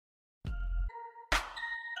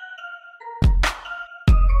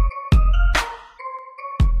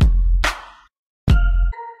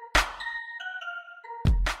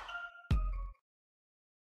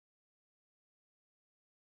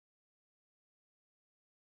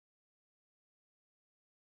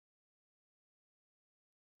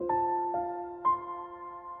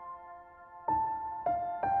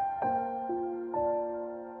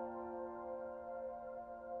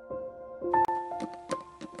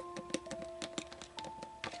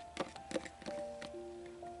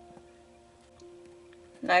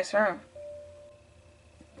Nice room.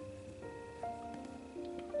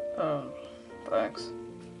 Thanks.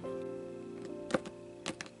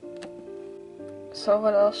 So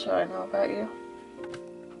what else should I know about you?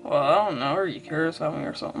 Well, I don't know. Are you curious about me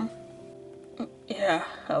or something? Yeah,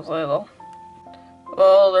 a little.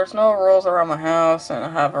 Well, there's no rules around my house, and I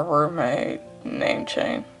have a roommate named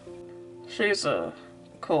Shane. She's a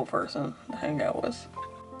cool person to hang out with.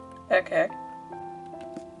 Okay.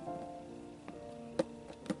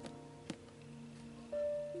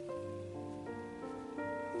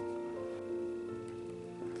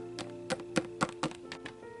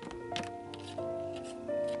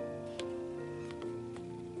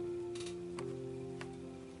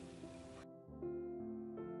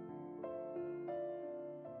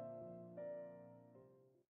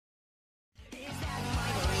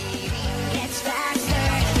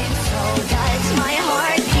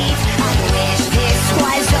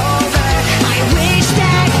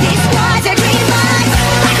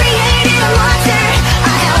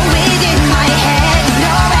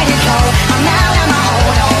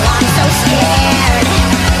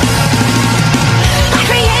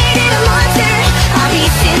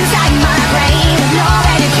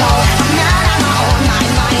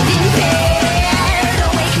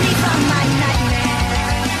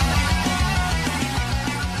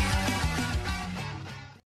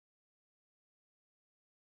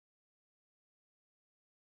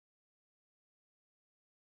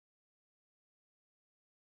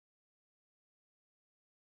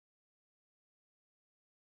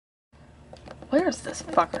 Where's this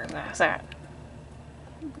fucker's ass at?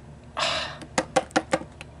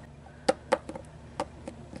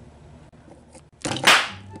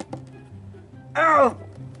 Oh!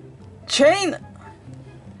 Chain!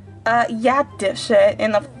 Yeah, dipshit,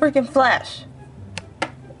 in the freaking flesh.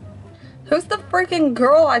 Who's the freaking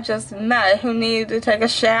girl I just met who needed to take a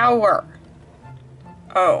shower?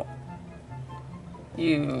 Oh.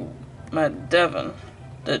 You met Devon,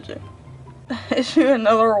 did you? Is she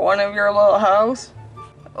another one of your little hoes?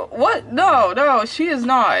 What? No, she is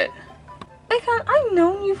not. Akon, I've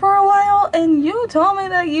known you for a while, and you told me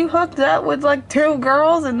that you hooked up with like 2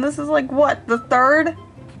 girls, and this is like, what, the 3rd?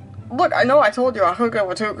 Look, I know I told you I hooked up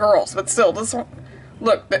with 2 girls, but still, this one...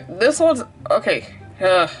 Look, this one's... Okay.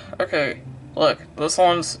 Okay. Look, this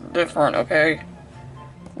one's different, okay?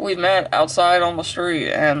 We met outside on the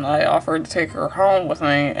street, and I offered to take her home with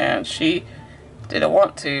me, and she didn't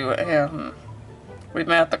want to, and we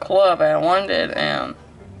met at the club at London, and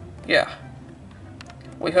yeah,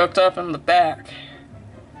 we hooked up in the back,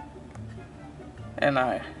 and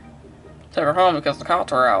I took her home because the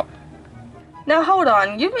cops were out. Now hold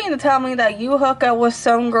on, you mean to tell me that you hooked up with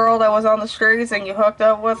some girl that was on the streets and you hooked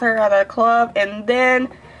up with her at a club, and then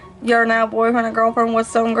you're now boyfriend and girlfriend with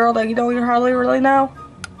some girl that you don't even hardly really know?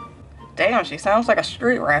 Damn, she sounds like a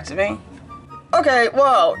street rat to me. Okay,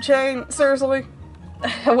 whoa, Shane, seriously?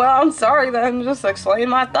 Well, I'm sorry then, just explain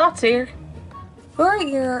my thoughts here. For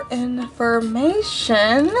your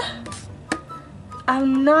information,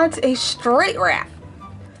 I'm not a street rat.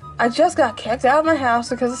 I just got kicked out of my house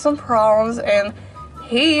because of some problems, and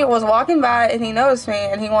he was walking by and he noticed me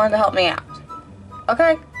and he wanted to help me out.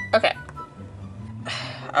 Okay? Okay.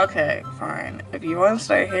 Okay, fine. If you want to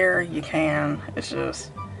stay here, you can. It's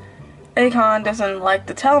just... Akon doesn't like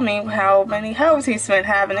to tell me how many hoes he's been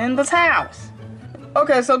having in this house.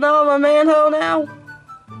 Okay, so now I'm a man-ho now?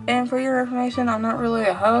 And for your information, I'm not really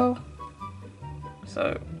a hoe.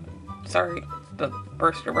 So, sorry to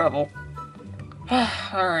burst your bubble.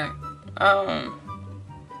 Alright,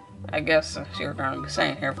 I guess since you're going to be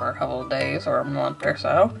staying here for a couple of days or a month or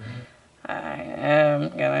so, I am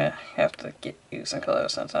gonna have to get you some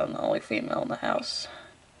clothes since I'm the only female in the house.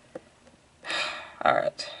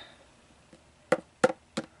 Alright.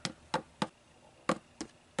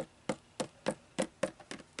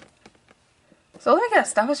 So I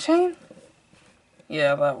guess that was Shane?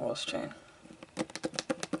 Yeah, that was Shane.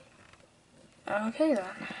 Okay then.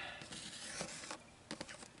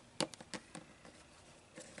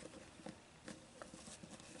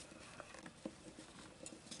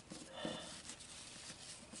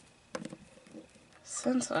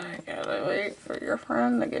 Since I gotta wait for your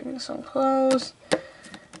friend to give you some clothes,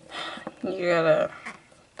 you gotta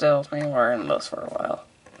deal with me wearing this for a while.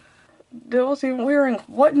 Deal with you wearing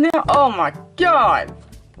what now? Oh my god!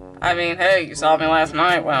 I mean, hey, you saw me last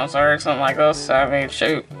night when I was wearing something like this, I mean,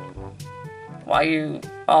 shoot. Why you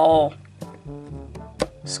all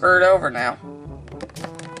screwed over now?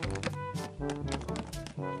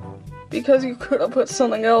 Because you could have put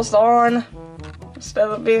something else on instead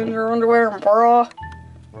of being your underwear and bra.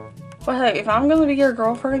 But hey, if I'm gonna be your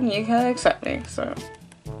girlfriend, you can accept me, so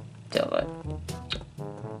Do it.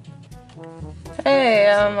 Hey,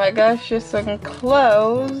 I got you some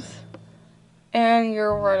clothes. And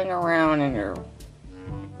you're running around in your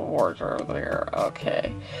wardrobe there.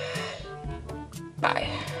 Okay. Bye.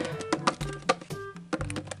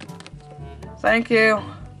 Thank you.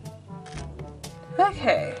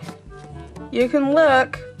 Okay. You can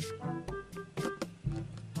look.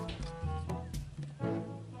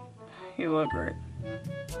 You look great.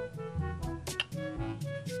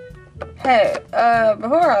 Hey,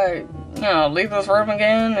 before I, leave this room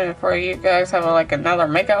again, and before you guys have like another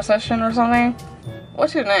makeout session or something,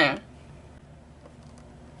 what's your name?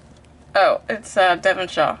 Oh, it's Devon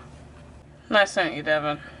Shaw. Nice to meet you,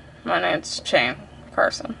 Devon. My name's Shane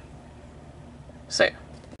Carson. See ya.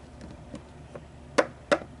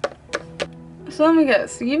 So let me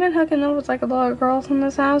guess, you've been hooking up with like a lot of girls in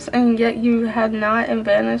this house, and yet you have not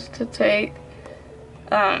managed to take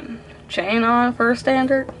Shane on for a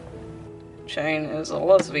standard? Shane is a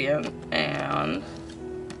lesbian, and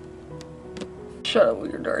shut up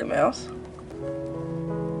with your dirty mouth.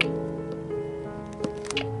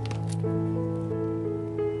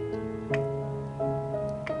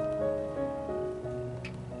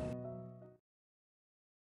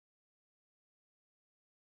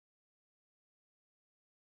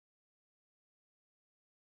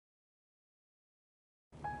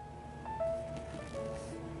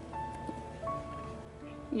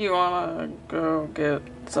 You wanna go get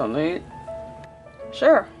something to eat?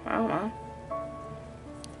 Sure, I don't know.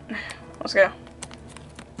 Let's go.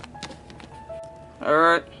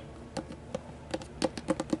 Alright.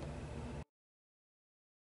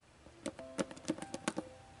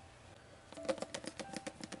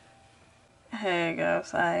 Hey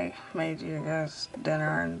guys, I made you guys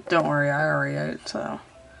dinner, and don't worry, I already ate, so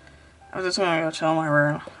I'm just gonna go chill in my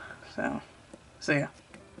room. So, see ya.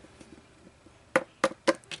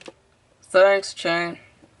 Thanks, Shane.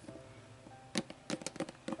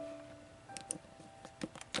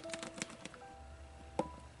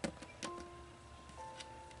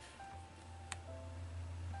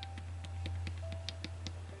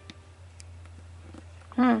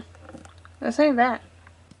 This ain't bad.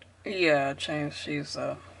 Yeah, Shane, she's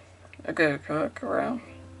a good cook around.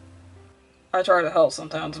 I try to help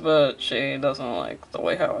sometimes, but she doesn't like the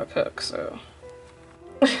way how I cook, so...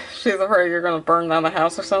 She's afraid you're gonna burn down the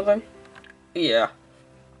house or something? Yeah.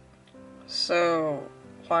 So,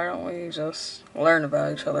 why don't we just learn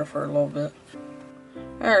about each other for a little bit?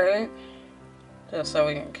 Alright. Just so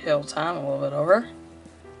we can kill time a little bit over.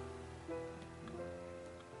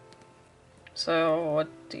 So, what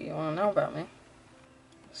do you want to know about me?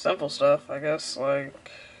 Simple stuff, I guess,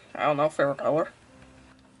 like, I don't know, favorite color?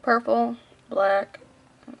 Purple, black,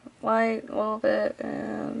 white a little bit,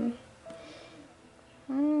 and...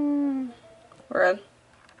 red.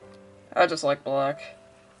 I just like black.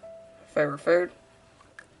 Favorite food?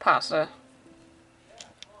 Pasta.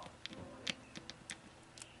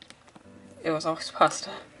 It was always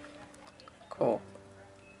pasta. Cool.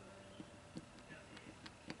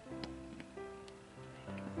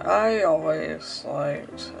 I always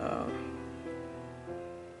liked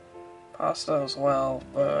pasta as well,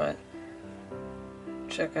 but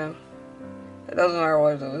chicken. It doesn't matter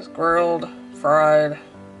what it is. Grilled, fried,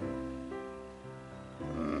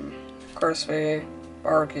 crispy,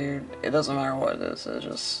 barbecued. It doesn't matter what it is. It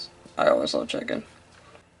just, I always love chicken.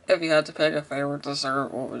 If you had to pick a favorite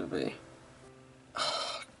dessert, what would it be?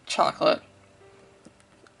 Chocolate.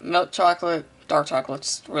 Milk chocolate. Dark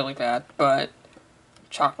chocolate's really bad, but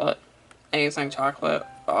chocolate. Anything chocolate.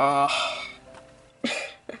 I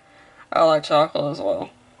like chocolate as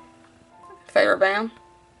well. Favorite band?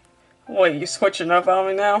 Wait, you switching up on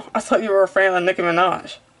me now? I thought you were a fan of Nicki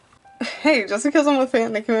Minaj. Hey, just because I'm a fan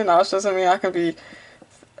of Nicki Minaj doesn't mean I can be,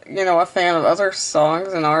 a fan of other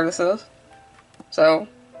songs and artists. So,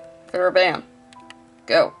 favorite band.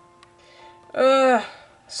 Go.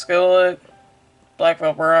 Skillet, Black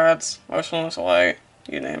Veil Brides, Motionless White,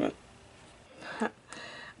 you name it.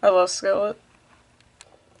 I love Skillet.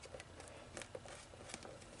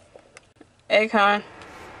 Akon.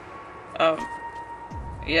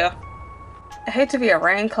 Yeah. I hate to be a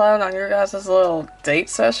rain cloud on your guys' little date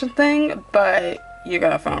session thing, but you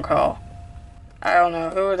got a phone call. I don't know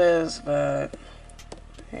who it is, but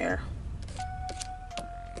here.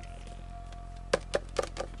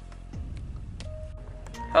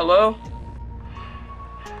 Hello?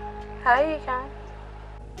 Hi, Akon.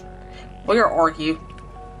 Where are you?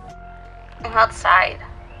 I'm outside.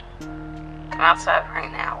 I'm outside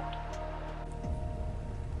right now.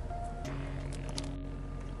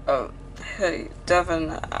 Oh, hey,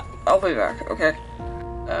 Devon, I'll be back, okay?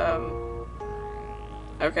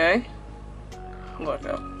 Okay? Look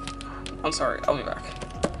up. I'm sorry, I'll be back.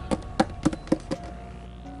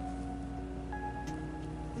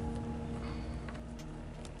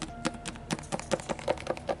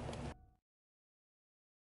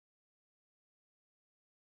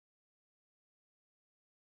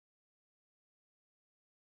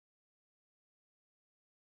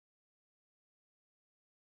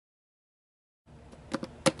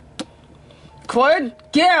 Quinn,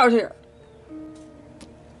 get out here!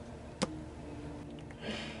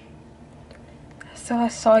 So I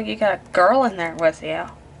saw you got a girl in there with you.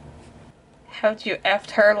 How'd you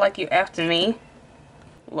effed her like you effed me?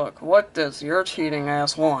 Look, what does your cheating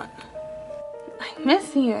ass want? I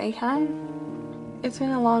miss you, Akon. It's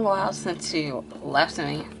been a long while since you left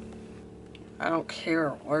me. I don't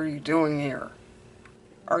care. What are you doing here?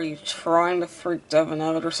 Are you trying to freak Devon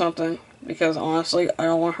out or something? Because honestly, I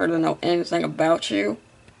don't want her to know anything about you.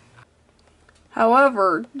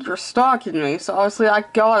 However, you're stalking me, so obviously I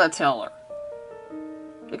gotta tell her.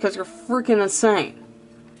 Because you're freaking insane.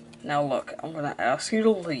 Now look, I'm gonna ask you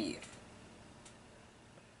to leave.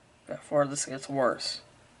 Before this gets worse.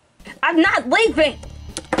 I'm not leaving!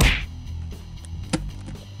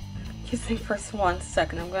 You think for 1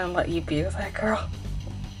 second I'm gonna let you be with that girl?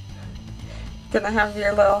 Gonna have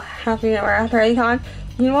your little happy ever after, Akon?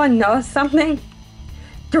 You wanna know something?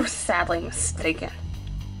 You're sadly mistaken.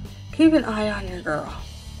 Keep an eye on your girl.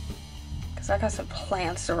 Cause I got some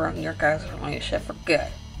plans to ruin your guys' relationship for good.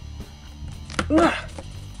 Ugh.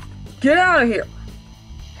 Get out of here!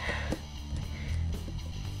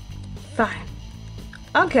 Fine.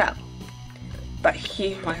 I'll go. But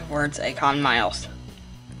heed my words, Akon Miles.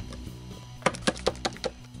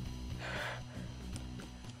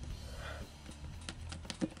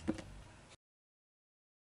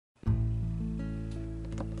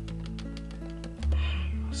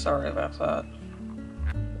 Sorry about that.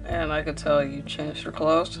 And I could tell you changed your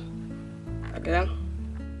clothes. Again?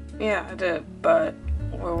 Yeah, I did, but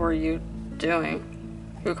what were you doing?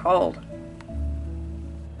 Who called?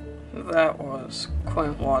 That was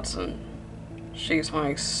Quinn Watson. She's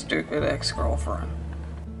my stupid ex-girlfriend.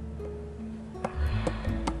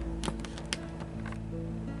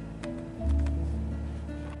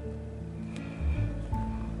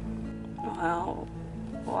 Well,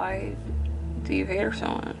 why do you hate her so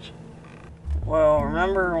much? Well,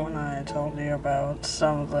 remember when I told you about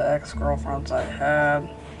some of the ex-girlfriends I had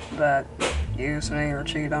that used me or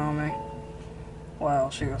cheated on me? Well,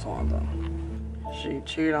 she was one of them. She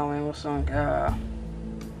cheated on me with some guy.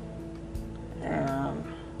 And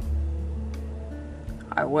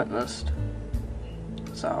I witnessed.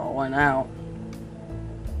 So I went out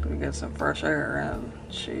to get some fresh air and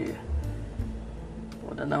she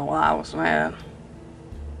wouldn't know why I was mad.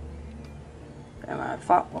 And I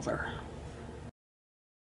fought with her.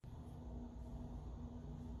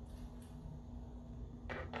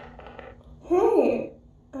 Hey,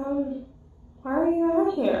 why are you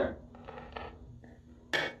out here?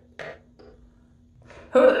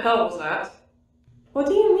 Who the hell was that? What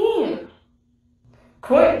do you mean?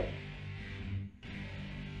 Quinn!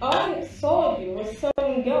 I saw you with some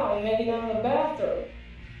guy making out in the bathroom.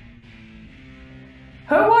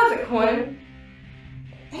 Who was it, Quinn?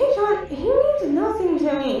 Hey, John, he means nothing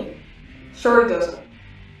to me. Sure he doesn't.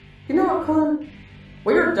 You know what, Quinn?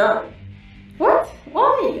 We're done. What?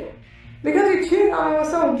 Why? Because you cheated on me with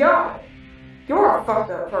some guy. You're a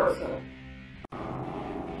fucked up person.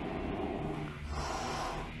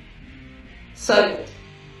 Say it.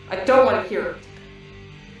 I don't want to hear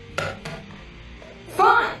it.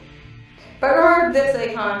 Fine! But remember this,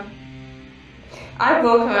 Akon. I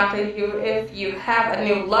will come after you if you have a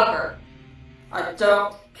new lover. I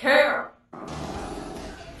don't care.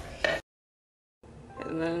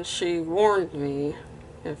 And then she warned me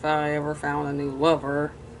if I ever found a new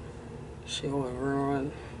lover, she would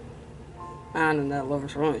ruin mine and that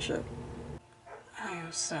lover's relationship. I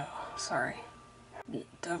am so sorry.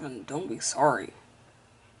 Devon, don't be sorry.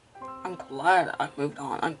 I'm glad I moved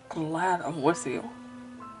on. I'm glad I'm with you.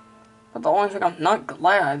 But the only thing I'm not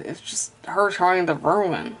glad is just her trying to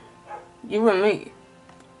ruin you and me.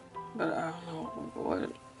 But I don't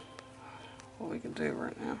know what we can do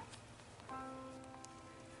right now.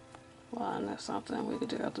 Well, I know something we could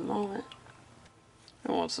do at the moment.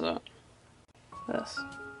 And what's that? This.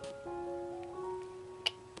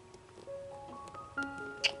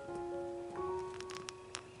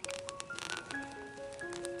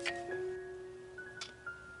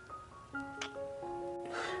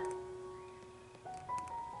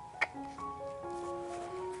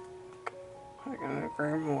 I can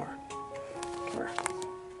agree more. Come here.